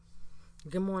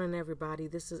Good morning, everybody.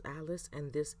 This is Alice,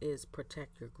 and this is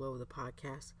Protect Your Glow, the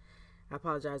podcast. I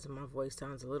apologize if my voice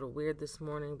sounds a little weird this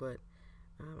morning, but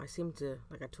I seem to,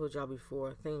 like I told y'all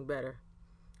before, think better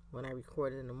when I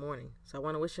record it in the morning. So I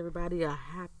want to wish everybody a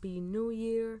happy new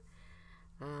year,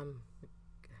 um,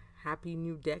 happy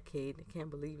new decade. I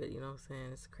can't believe it, you know what I'm saying?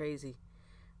 It's crazy.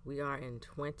 We are in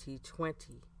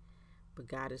 2020, but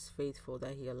God is faithful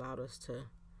that He allowed us to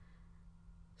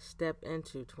step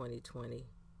into 2020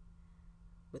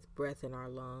 with breath in our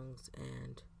lungs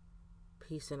and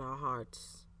peace in our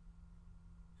hearts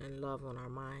and love on our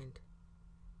mind.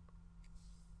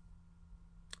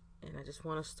 And I just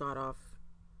want to start off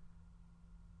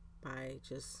by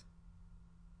just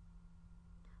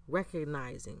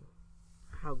recognizing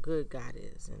how good God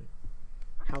is and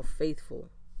how faithful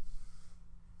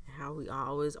and how He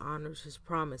always honors His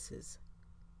promises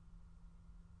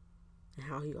and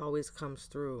how He always comes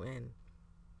through. And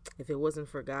if it wasn't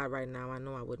for God right now, I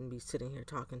know I wouldn't be sitting here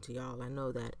talking to y'all. I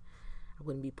know that I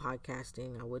wouldn't be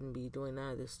podcasting. I wouldn't be doing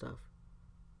none of this stuff.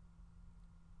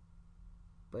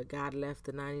 But God left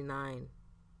the 99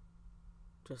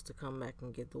 just to come back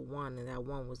and get the one, and that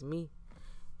one was me.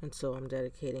 And so I'm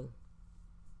dedicating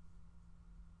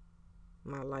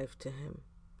my life to Him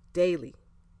daily,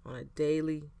 on a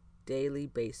daily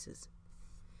basis.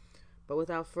 But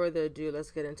without further ado,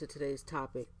 let's get into today's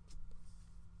topic.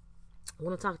 I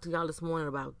want to talk to y'all this morning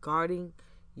about guarding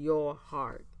your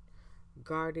heart.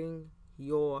 Guarding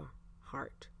your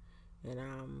heart. And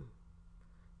I'm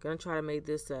going to try to make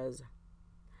this as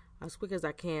quick as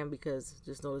I can, because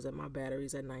just notice that my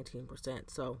battery's at 19%.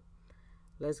 So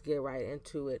let's get right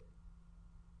into it.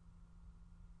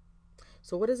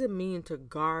 So what does it mean to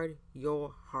guard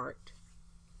your heart?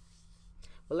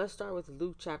 Well, let's start with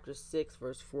Luke chapter 6,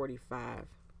 verse 45.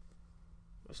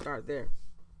 Let's start there.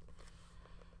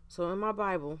 So in my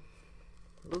Bible,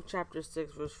 Luke chapter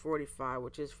 6, verse 45,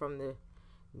 which is from the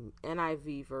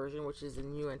NIV version, which is the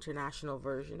New International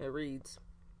Version, it reads,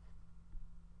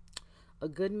 "A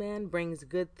good man brings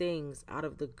good things out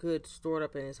of the good stored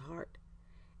up in his heart,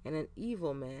 and an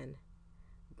evil man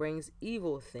brings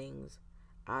evil things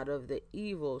out of the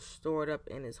evil stored up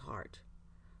in his heart.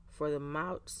 For the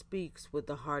mouth speaks what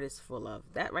the heart is full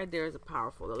of." That right there is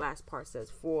powerful. The last part says,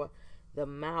 "For the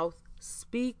mouth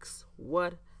speaks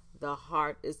what the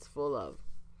heart is full of."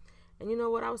 And you know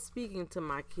what? I was speaking to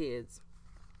my kids.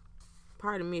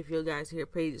 Pardon me if you guys hear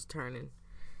pages turning.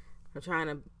 I'm trying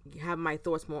to have my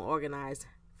thoughts more organized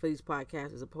for these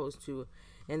podcasts, as opposed to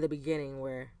in the beginning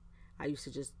where I used to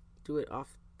just do it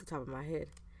off the top of my head.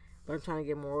 But I'm trying to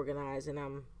get more organized, and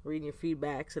I'm reading your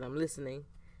feedbacks and I'm listening.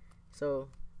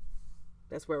 So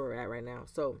that's where we're at right now.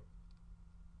 So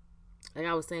like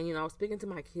I was saying, I was speaking to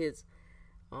my kids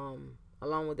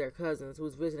along with their cousins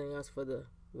who's visiting us for the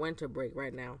winter break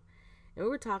right now. And we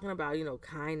were talking about,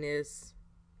 kindness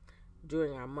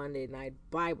during our Monday night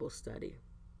Bible study.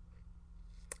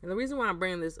 And the reason why I'm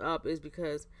bringing this up is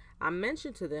because I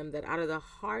mentioned to them that out of the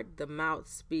heart the mouth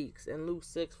speaks, and Luke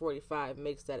 6:45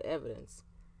 makes that evidence,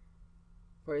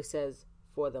 where it says,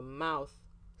 "For the mouth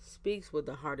speaks what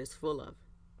the heart is full of."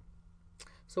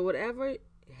 So whatever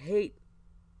hate,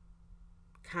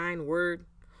 kind word,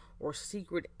 or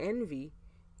secret envy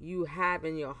you have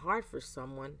in your heart for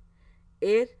someone,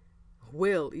 it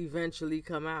will eventually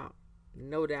come out,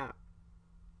 no doubt.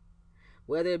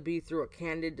 Whether it be through a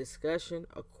candid discussion,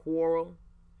 a quarrel,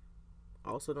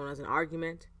 also known as an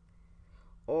argument,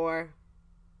 or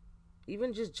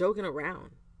even just joking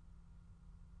around.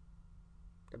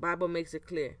 The Bible makes it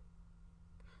clear.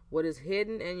 What is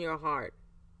hidden in your heart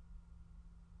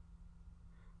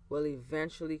will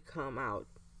eventually come out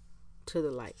to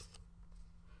the light.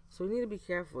 So we need to be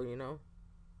careful,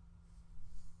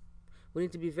 We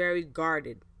need to be very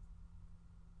guarded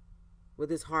with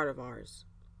this heart of ours.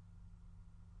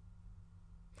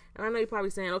 And I know you're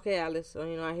probably saying, "Okay, Alice,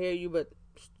 I hear you, but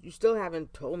you still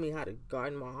haven't told me how to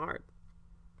guard my heart."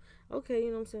 Okay,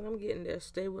 you know what I'm saying? I'm getting there.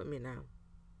 Stay with me now.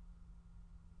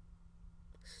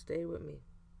 Stay with me.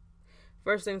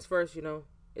 First things first,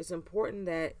 it's important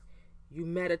that you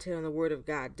meditate on the Word of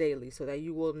God daily so that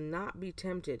you will not be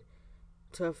tempted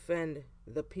to offend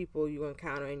the people you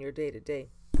encounter in your day-to-day.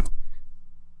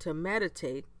 To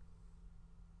meditate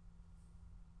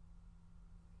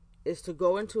is to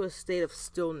go into a state of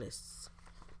stillness,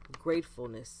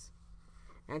 gratefulness,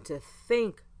 and to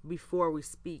think before we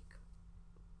speak.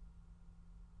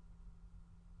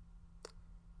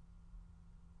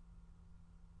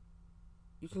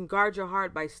 You can guard your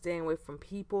heart by staying away from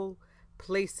people,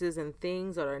 places, and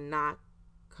things that are not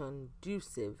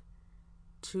conducive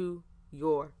to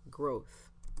your growth.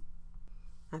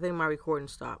 I think my recording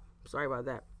stopped. Sorry about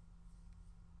that.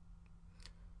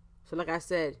 So, like I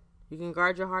said, you can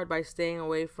guard your heart by staying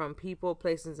away from people,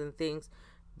 places, and things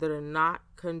that are not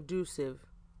conducive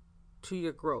to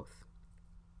your growth.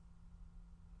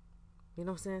 You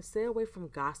know what I'm saying? Stay away from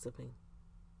gossiping.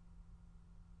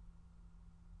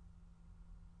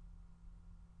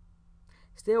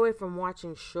 Stay away from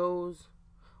watching shows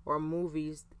or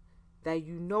movies that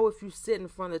you know if you sit in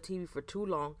front of the TV for too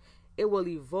long, it will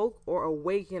evoke or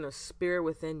awaken a spirit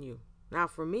within you. Now,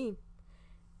 for me,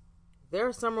 there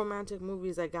are some romantic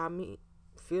movies that got me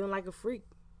feeling like a freak.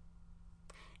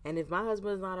 And if my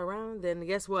husband's not around, then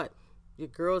guess what? Your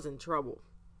girl's in trouble.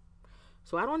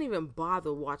 So I don't even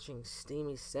bother watching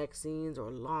steamy sex scenes or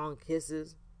long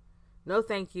kisses. No,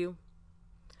 thank you.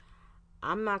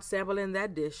 I'm not sampling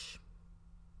that dish.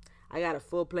 I got a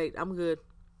full plate. I'm good.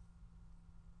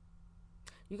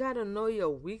 You got to know your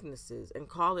weaknesses and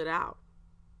call it out.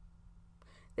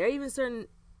 There are even certain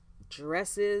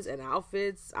dresses and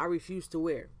outfits I refuse to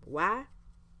wear. Why?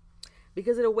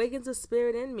 Because it awakens a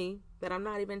spirit in me that I'm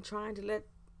not even trying to let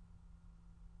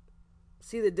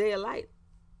see the day of light.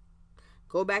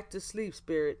 Go back to sleep,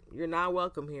 spirit. You're not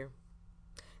welcome here.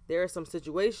 There are some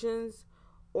situations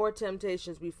or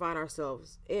temptations we find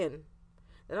ourselves in.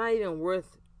 They're not even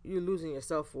worth you losing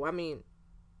yourself for. I mean,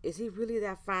 is he really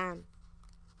that fine?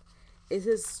 Is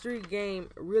his street game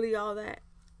really all that?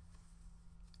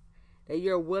 That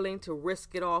you're willing to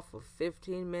risk it all for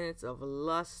 15 minutes of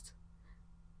lust?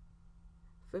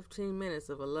 15 minutes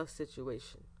of a lust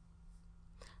situation.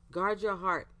 Guard your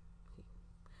heart.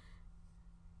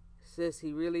 Sis,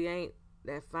 he really ain't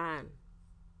that fine.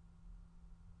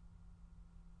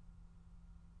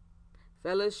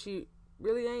 Fellas, she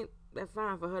really ain't that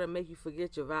fine for her to make you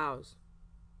forget your vows.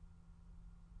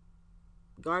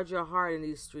 Guard your heart in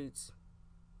these streets.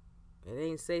 It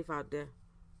ain't safe out there.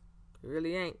 It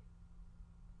really ain't.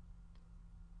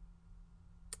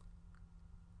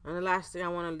 And the last thing I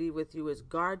want to leave with you is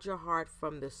guard your heart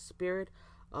from the spirit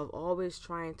of always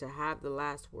trying to have the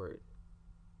last word.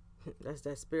 That's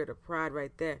that spirit of pride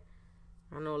right there.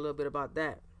 I know a little bit about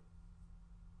that.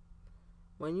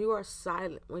 When you are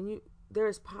silent, there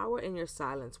is power in your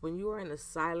silence. When you are in a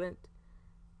silent,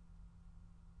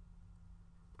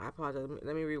 I apologize,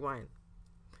 let me rewind.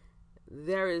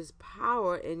 There is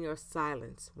power in your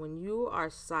silence. When you are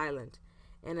silent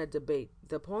in a debate,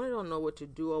 the opponent don't know what to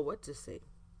do or what to say.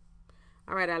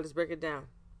 All right, Alice, break it down.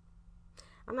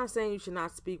 I'm not saying you should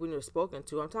not speak when you're spoken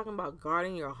to. I'm talking about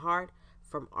guarding your heart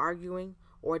from arguing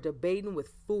or debating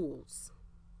with fools.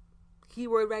 Key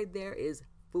word right there is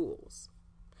fools.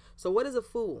 So what is a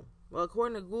fool? Well,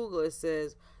 according to Google, it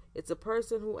says it's a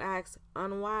person who acts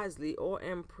unwisely or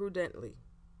imprudently.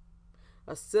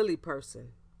 A silly person.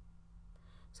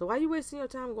 So why are you wasting your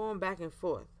time going back and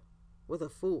forth with a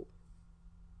fool?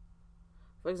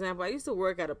 For example, I used to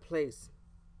work at a place.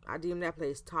 I deemed that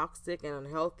place toxic and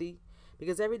unhealthy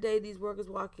because every day these workers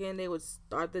walk in, they would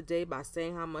start the day by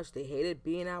saying how much they hated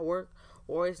being at work,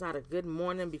 or it's not a good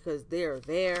morning because they're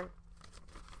there.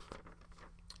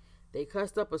 They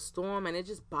cussed up a storm and it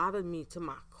just bothered me to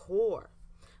my core.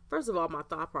 First of all, my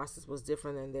thought process was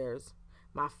different than theirs.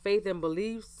 My faith and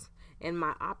beliefs and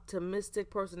my optimistic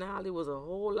personality was a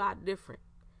whole lot different.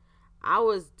 I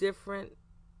was different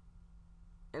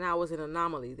and I was an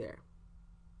anomaly there.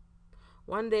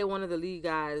 One day, one of the lead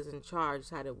guys in charge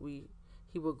decided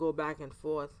he would go back and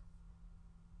forth.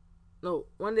 No,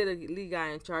 one day the lead guy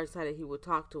in charge decided he would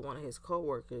talk to one of his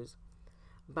coworkers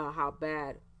about how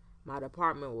bad my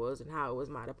department was and how it was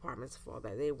my department's fault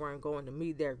that they weren't going to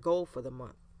meet their goal for the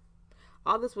month.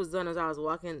 All this was done as I was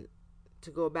walking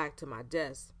to go back to my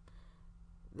desk.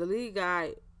 The lead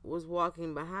guy was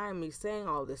walking behind me saying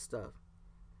all this stuff.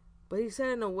 But he said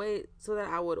it in a way so that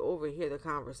I would overhear the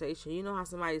conversation. You know how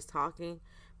somebody's talking,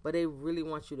 but they really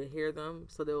want you to hear them,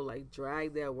 so they'll like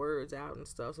drag their words out and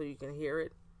stuff so you can hear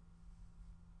it.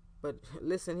 But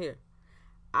listen here.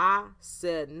 I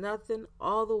said nothing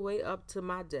all the way up to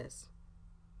my desk.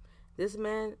 This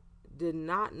man did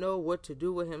not know what to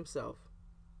do with himself.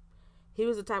 He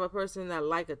was the type of person that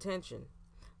liked attention,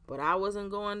 but I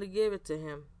wasn't going to give it to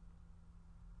him.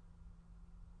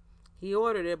 He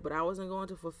ordered it, but I wasn't going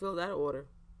to fulfill that order.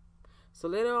 So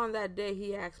later on that day,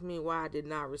 he asked me why I did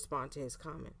not respond to his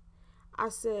comment. I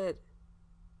said,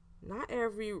 not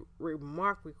every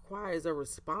remark requires a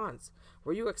response.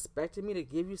 Were you expecting me to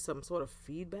give you some sort of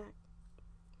feedback?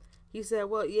 He said,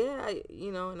 well, yeah,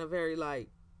 in a very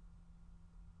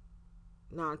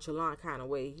nonchalant kind of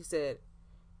way. He said,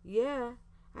 yeah,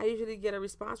 I usually get a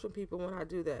response from people when I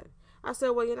do that. I said,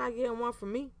 well, you're not getting one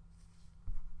from me.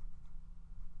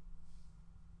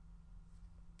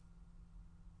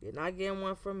 You're not getting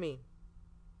one from me.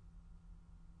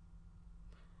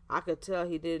 I could tell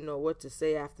he didn't know what to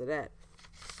say after that.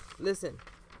 Listen,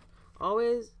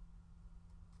 always,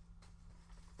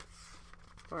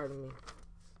 pardon me.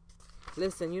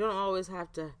 Listen, you don't always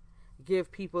have to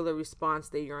give people the response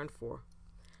they yearn for.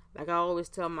 Like I always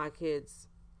tell my kids,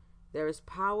 there is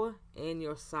power in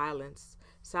your silence.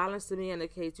 Silence to me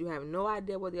indicates you have no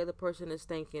idea what the other person is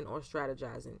thinking or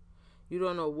strategizing. You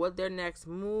don't know what their next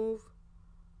move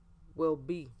will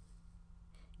be.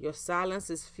 Your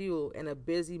silence is fuel, and a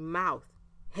busy mouth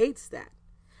hates that.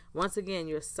 Once again,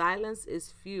 your silence is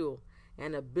fuel,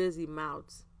 and a busy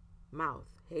mouth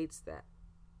hates that.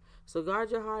 So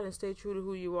guard your heart and stay true to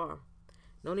who you are.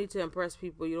 No need to impress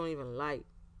people you don't even like.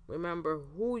 Remember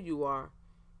who you are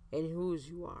and whose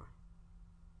you are.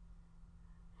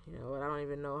 You know what? I don't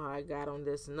even know how I got on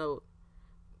this note.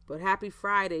 But happy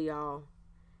Friday, y'all.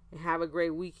 And have a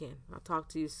great weekend. I'll talk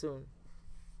to you soon.